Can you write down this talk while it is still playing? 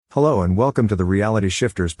Hello and welcome to the Reality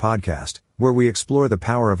Shifters podcast, where we explore the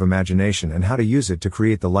power of imagination and how to use it to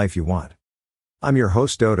create the life you want. I'm your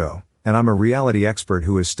host Dodo, and I'm a reality expert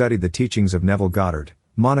who has studied the teachings of Neville Goddard,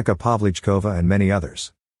 Monica Pavlichkova, and many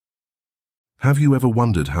others. Have you ever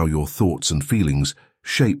wondered how your thoughts and feelings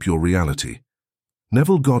shape your reality?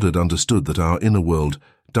 Neville Goddard understood that our inner world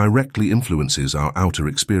directly influences our outer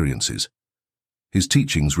experiences. His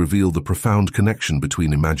teachings reveal the profound connection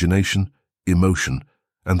between imagination, emotion,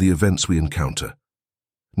 and the events we encounter.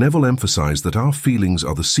 Neville emphasized that our feelings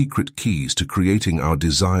are the secret keys to creating our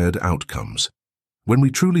desired outcomes. When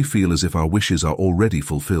we truly feel as if our wishes are already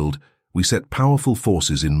fulfilled, we set powerful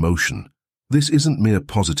forces in motion. This isn't mere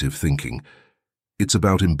positive thinking. It's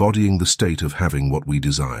about embodying the state of having what we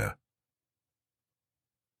desire.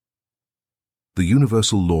 The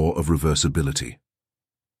universal law of reversibility.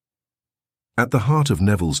 At the heart of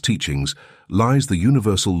Neville's teachings lies the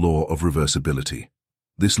universal law of reversibility.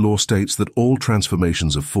 This law states that all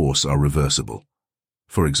transformations of force are reversible.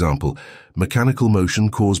 For example, mechanical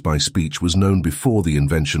motion caused by speech was known before the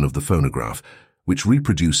invention of the phonograph, which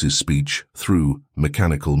reproduces speech through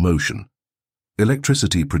mechanical motion.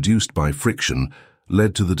 Electricity produced by friction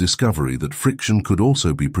led to the discovery that friction could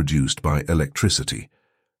also be produced by electricity.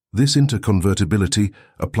 This interconvertibility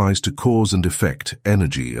applies to cause and effect,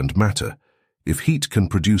 energy and matter. If heat can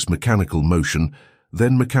produce mechanical motion,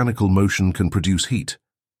 then mechanical motion can produce heat.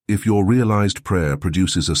 If your realized prayer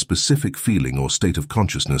produces a specific feeling or state of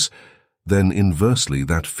consciousness, then inversely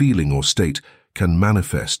that feeling or state can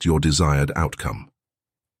manifest your desired outcome.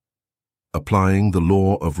 Applying the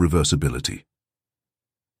law of reversibility.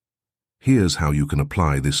 Here's how you can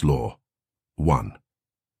apply this law. 1.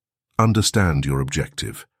 Understand your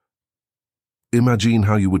objective. Imagine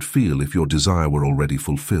how you would feel if your desire were already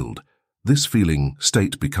fulfilled. This feeling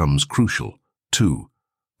state becomes crucial. 2.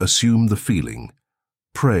 Assume the feeling.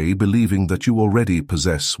 Pray believing that you already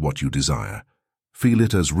possess what you desire. Feel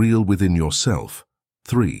it as real within yourself.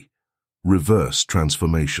 3. Reverse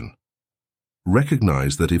transformation.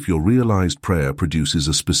 Recognize that if your realized prayer produces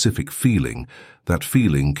a specific feeling, that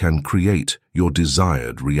feeling can create your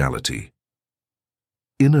desired reality.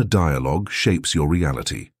 Inner dialogue shapes your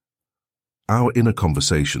reality. Our inner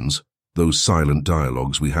conversations, those silent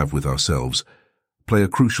dialogues we have with ourselves, play a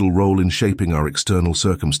crucial role in shaping our external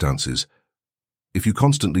circumstances. If you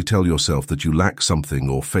constantly tell yourself that you lack something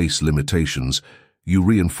or face limitations, you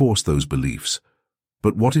reinforce those beliefs.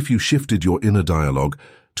 But what if you shifted your inner dialogue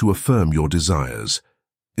to affirm your desires?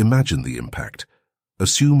 Imagine the impact.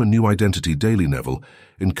 Assume a new identity daily. Neville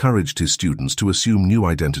encouraged his students to assume new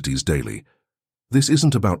identities daily. This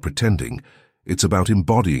isn't about pretending, it's about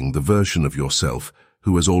embodying the version of yourself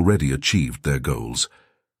who has already achieved their goals.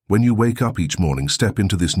 When you wake up each morning, step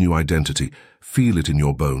into this new identity, feel it in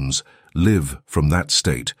your bones, live from that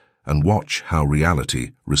state, and watch how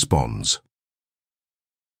reality responds.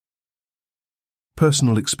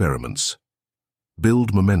 Personal experiments.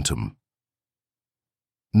 Build momentum.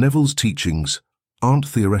 Neville's teachings aren't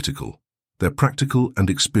theoretical, they're practical and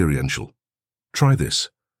experiential. Try this.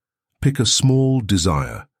 Pick a small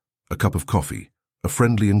desire, a cup of coffee, a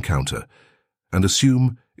friendly encounter, and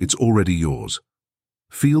assume it's already yours.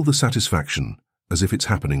 Feel the satisfaction as if it's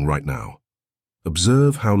happening right now.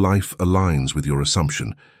 Observe how life aligns with your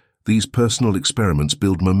assumption. These personal experiments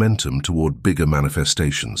build momentum toward bigger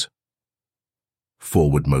manifestations.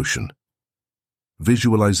 Forward motion.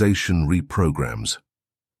 Visualization reprograms.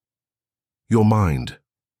 Your mind.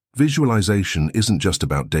 Visualization isn't just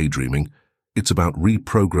about daydreaming, it's about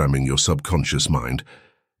reprogramming your subconscious mind.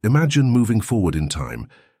 Imagine moving forward in time,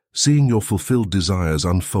 seeing your fulfilled desires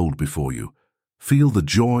unfold before you. Feel the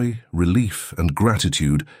joy, relief, and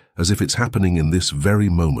gratitude as if it's happening in this very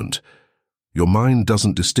moment. Your mind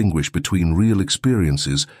doesn't distinguish between real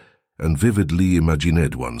experiences and vividly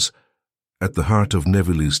imagined ones. At the heart of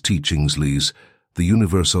Neville's teachings lies the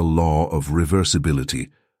universal law of reversibility.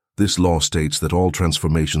 This law states that all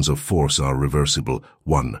transformations of force are reversible.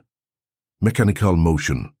 1. Mechanical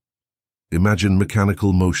motion. Imagine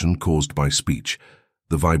mechanical motion caused by speech,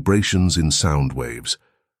 the vibrations in sound waves.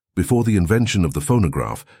 Before the invention of the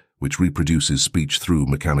phonograph, which reproduces speech through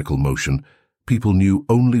mechanical motion, people knew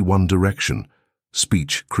only one direction,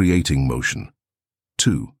 speech creating motion.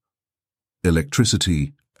 2.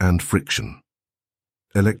 Electricity and friction.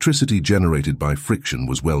 Electricity generated by friction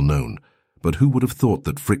was well known, but who would have thought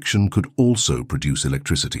that friction could also produce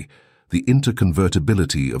electricity? The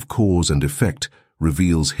interconvertibility of cause and effect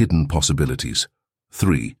reveals hidden possibilities.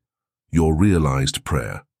 3. Your realized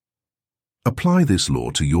prayer. Apply this law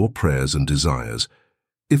to your prayers and desires.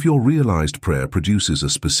 If your realized prayer produces a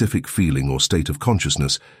specific feeling or state of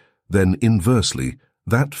consciousness, then inversely,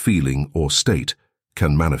 That feeling or state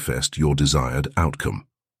can manifest your desired outcome.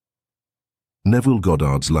 Neville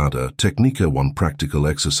Goddard's ladder technique. One practical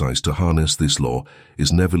exercise to harness this law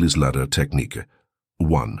is Neville's ladder technique.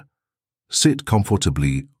 1. Sit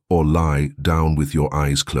comfortably or lie down with your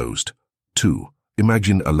eyes closed. 2.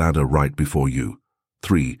 Imagine a ladder right before you.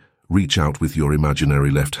 3. Reach out with your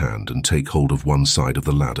imaginary left hand and take hold of one side of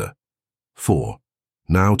the ladder. 4.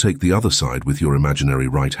 Now take the other side with your imaginary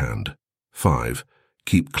right hand. 5.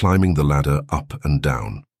 Keep climbing the ladder up and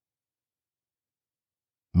down.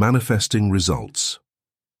 Manifesting results.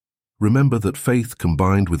 Remember that faith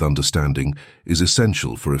combined with understanding is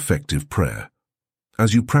essential for effective prayer.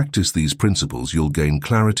 As you practice these principles, you'll gain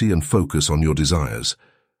clarity and focus on your desires.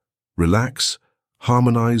 Relax,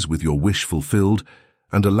 harmonize with your wish fulfilled,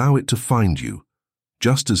 and allow it to find you,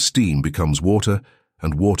 just as steam becomes water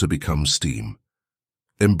and water becomes steam.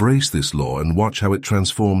 Embrace this law and watch how it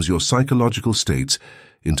transforms your psychological states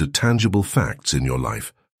into tangible facts in your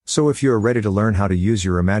life. So if you are ready to learn how to use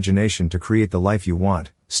your imagination to create the life you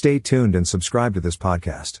want, stay tuned and subscribe to this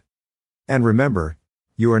podcast. And remember,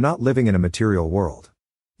 you are not living in a material world.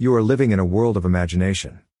 You are living in a world of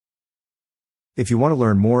imagination. If you want to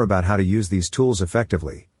learn more about how to use these tools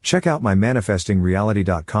effectively, check out my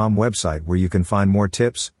manifestingreality.com website, where you can find more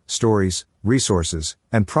tips, stories, resources,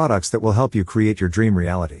 and products that will help you create your dream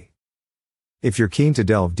reality. If you're keen to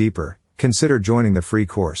delve deeper, consider joining the free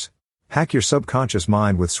course, Hack Your Subconscious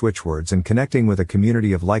Mind with Switchwords, and connecting with a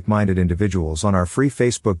community of like-minded individuals on our free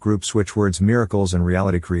Facebook group Switchwords Miracles and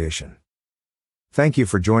Reality Creation. Thank you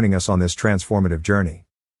for joining us on this transformative journey.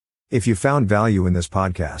 If you found value in this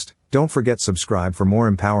podcast, don't forget to subscribe for more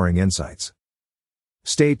empowering insights.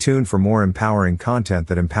 Stay tuned for more empowering content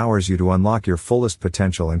that empowers you to unlock your fullest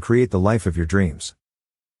potential and create the life of your dreams.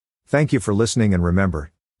 Thank you for listening, and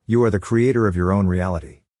remember, you are the creator of your own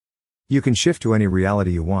reality. You can shift to any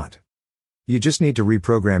reality you want. You just need to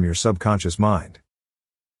reprogram your subconscious mind.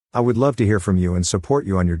 I would love to hear from you and support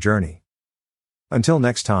you on your journey. Until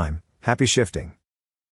next time, happy shifting.